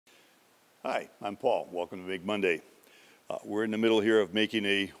Hi, I'm Paul. Welcome to MIG Monday. We're in the middle here of making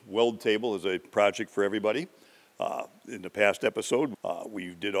a weld table as a project for everybody. In the past episode,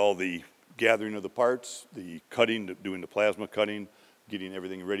 we did all the gathering of the parts, the cutting, doing the plasma cutting, getting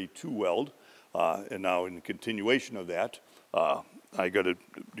everything ready to weld. And now in the continuation of that, I got to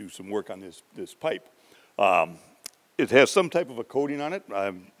do some work on this pipe. It has some type of a coating on it.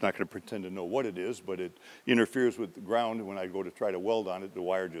 I'm not going to pretend to know what it is, but it interferes with the ground. When I go to try to weld on it, the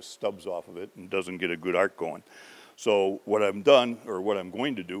wire just stubs off of it and doesn't get a good arc going. So what I've done, or what I'm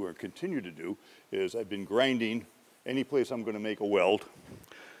going to do, or continue to do, is I've been grinding any place I'm going to make a weld,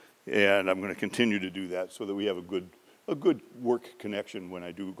 and I'm going to continue to do that so that we have a good work connection when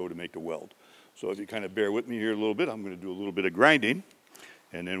I do go to make the weld. So if you kind of bear with me here a little bit, I'm going to do a little bit of grinding,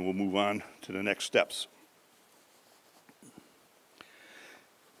 and then we'll move on to the next steps.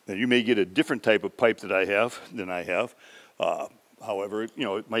 Now you may get a different type of pipe than I have. However, you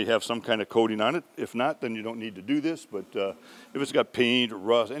know, it might have some kind of coating on it. If not, then you don't need to do this. But if it's got paint or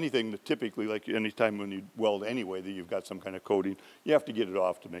rust, anything that typically, like any time when you weld anyway, that you've got some kind of coating, you have to get it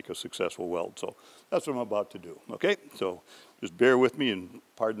off to make a successful weld. So that's what I'm about to do. Okay, so just bear with me and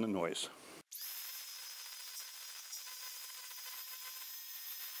pardon the noise.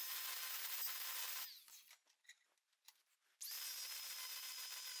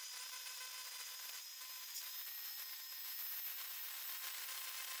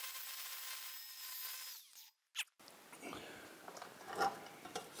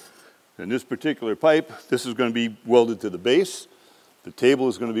 In this particular pipe, this is going to be welded to the base. The table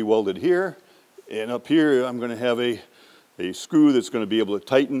is going to be welded here. And up here, I'm going to have a screw that's going to be able to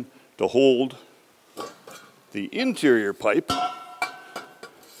tighten to hold the interior pipe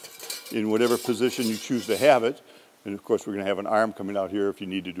in whatever position you choose to have it. And of course, we're going to have an arm coming out here. If you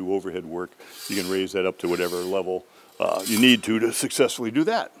need to do overhead work, you can raise that up to whatever level you need to successfully do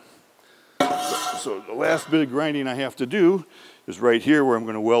that. So the last bit of grinding I have to do is right here where I'm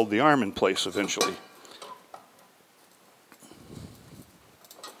going to weld the arm in place eventually.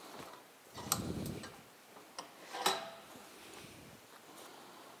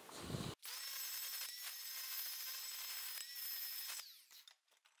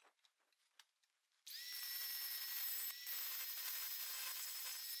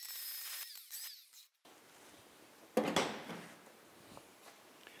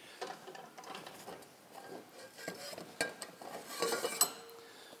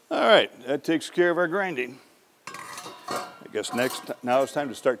 All right, that takes care of our grinding. I guess now it's time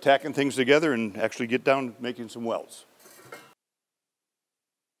to start tacking things together and actually get down to making some welds.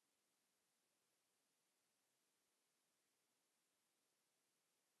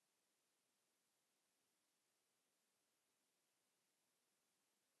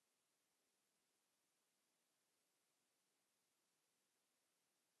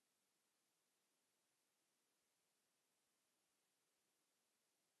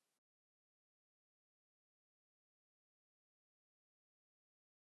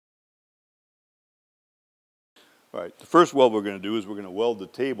 All right, the first weld we're going to do is we're going to weld the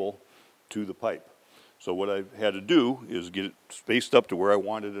table to the pipe. So what I've had to do is get it spaced up to where I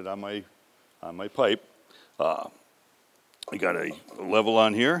wanted it on my pipe. I got a level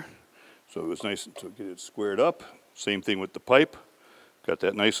on here, so it was nice to get it squared up. Same thing with the pipe. Got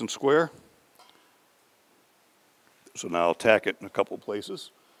that nice and square. So now I'll tack it in a couple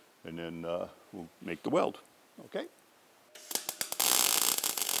places, and then we'll make the weld. Okay?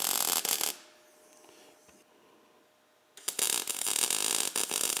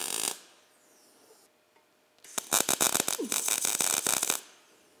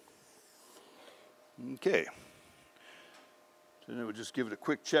 Okay, so then we'll just give it a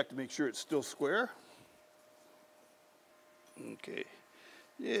quick check to make sure it's still square. Okay,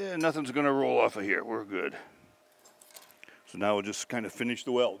 yeah, nothing's going to roll off of here. We're good. So now we'll just kind of finish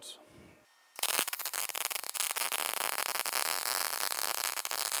the welds.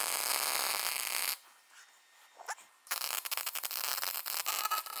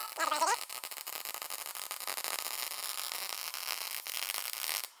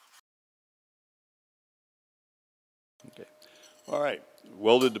 Okay. All right,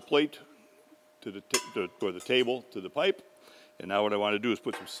 welded the plate to the table to the pipe, and now what I want to do is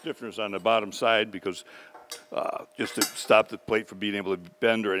put some stiffeners on the bottom side because just to stop the plate from being able to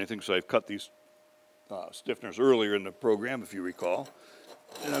bend or anything. So I've cut these stiffeners earlier in the program, if you recall,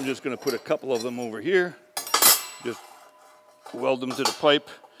 and I'm just going to put a couple of them over here. Just weld them to the pipe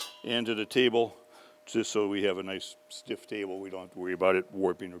and to the table, just so we have a nice stiff table. We don't have to worry about it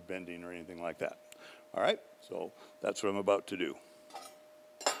warping or bending or anything like that. All right, so that's what I'm about to do.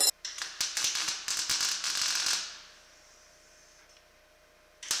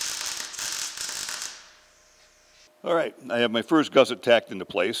 All right, I have my first gusset tacked into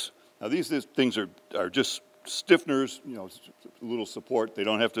place. Now these things are just stiffeners, you know, a little support. They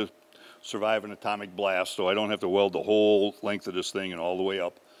don't have to survive an atomic blast, so I don't have to weld the whole length of this thing and all the way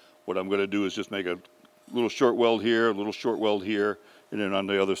up. What I'm going to do is just make a little short weld here, a little short weld here, and then on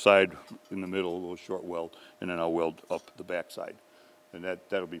the other side in the middle, a little short weld, and then I'll weld up the back side. And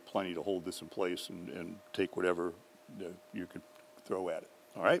that'll be plenty to hold this in place and take whatever you can throw at it.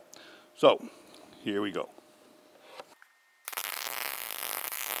 All right, so here we go.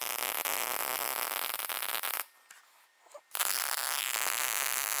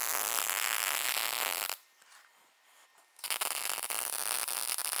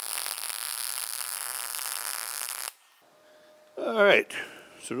 All right,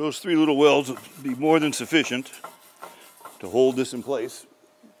 so those 3 little welds will be more than sufficient to hold this in place.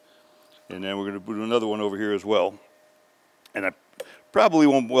 And then we're going to put another one over here as well. And I probably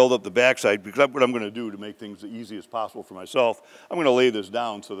won't weld up the backside, because what I'm going to do to make things as easy as possible for myself, I'm going to lay this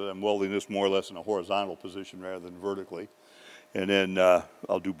down so that I'm welding this more or less in a horizontal position rather than vertically. And then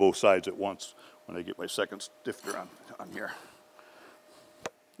I'll do both sides at once when I get my second stiffener on here.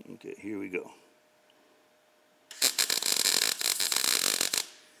 Okay, here we go.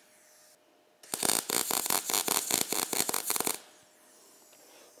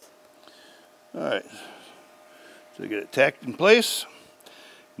 All right, so I get it tacked in place.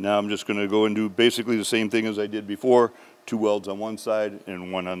 Now I'm just going to go and do basically the same thing as I did before. 2 welds on one side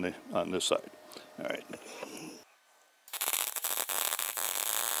and 1 on this side. All right.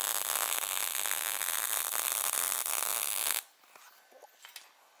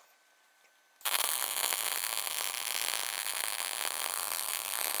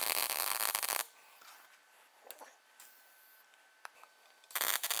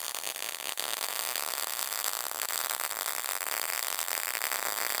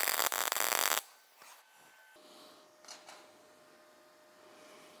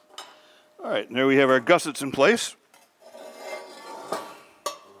 All right, and there we have our gussets in place.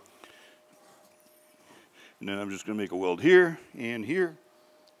 And then I'm just going to make a weld here, and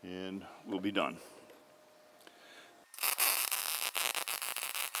we'll be done.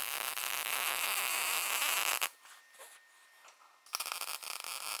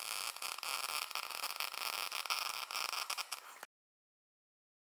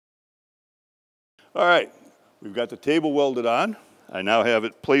 All right, we've got the table welded on. I now have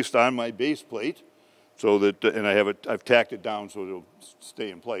it placed on my base plate, so that, and I've tacked it down so it'll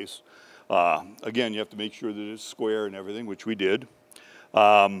stay in place. Again, you have to make sure that it's square and everything, which we did.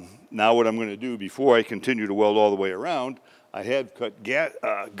 Now what I'm going to do before I continue to weld all the way around, I had cut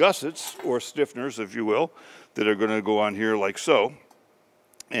gussets, or stiffeners, if you will, that are going to go on here like so.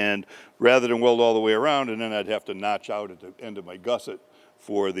 And rather than weld all the way around, and then I'd have to notch out at the end of my gusset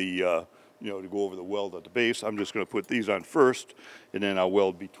for the to go over the weld at the base, I'm just going to put these on first, and then I'll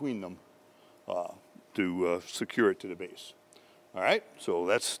weld between them to secure it to the base. All right, so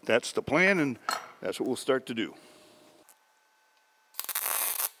that's the plan, and that's what we'll start to do.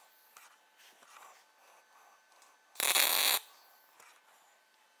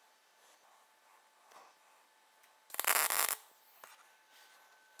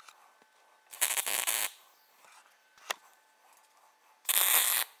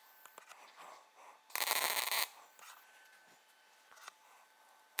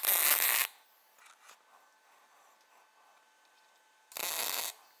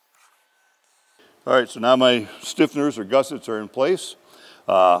 All right, so now my stiffeners or gussets are in place.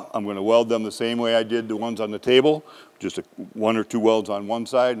 I'm going to weld them the same way I did the ones on the table, just 1 or 2 welds on one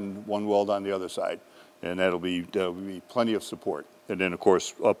side and 1 weld on the other side. And that'll be plenty of support. And then, of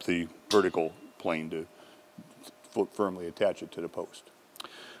course, up the vertical plane to firmly attach it to the post.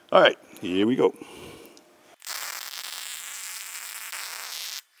 All right, here we go.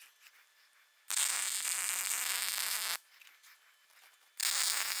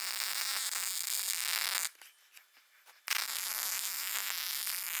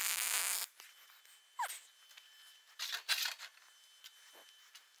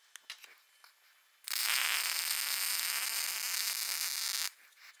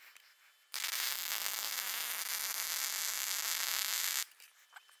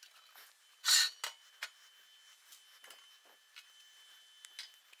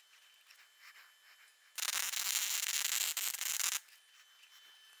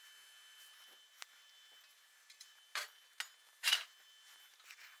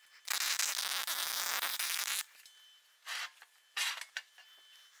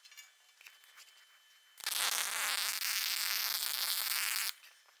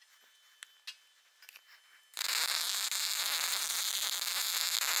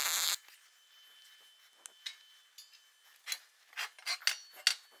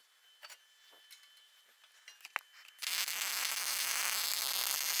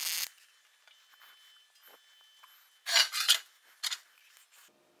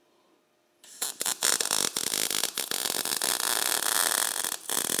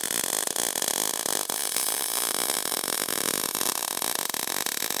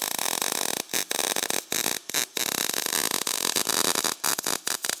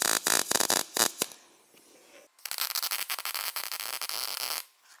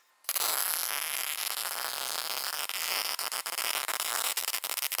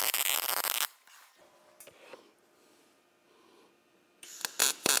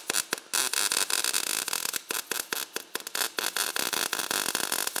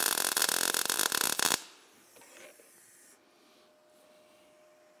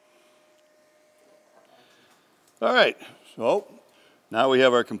 All right, so now we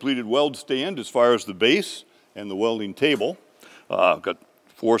have our completed weld stand as far as the base and the welding table. I've got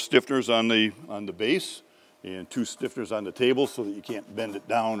 4 stiffeners on the base and 2 stiffeners on the table so that you can't bend it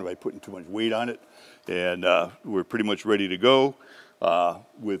down by putting too much weight on it. And we're pretty much ready to go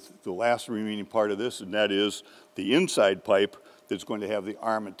with the last remaining part of this, and that is the inside pipe that's going to have the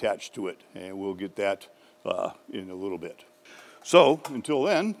arm attached to it. And we'll get that in a little bit. So until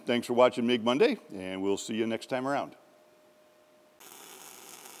then, thanks for watching MIG Monday, and we'll see you next time around.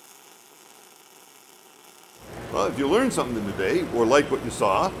 Well, if you learned something today or like what you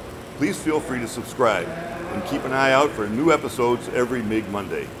saw, please feel free to subscribe and keep an eye out for new episodes every MIG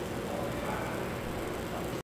Monday.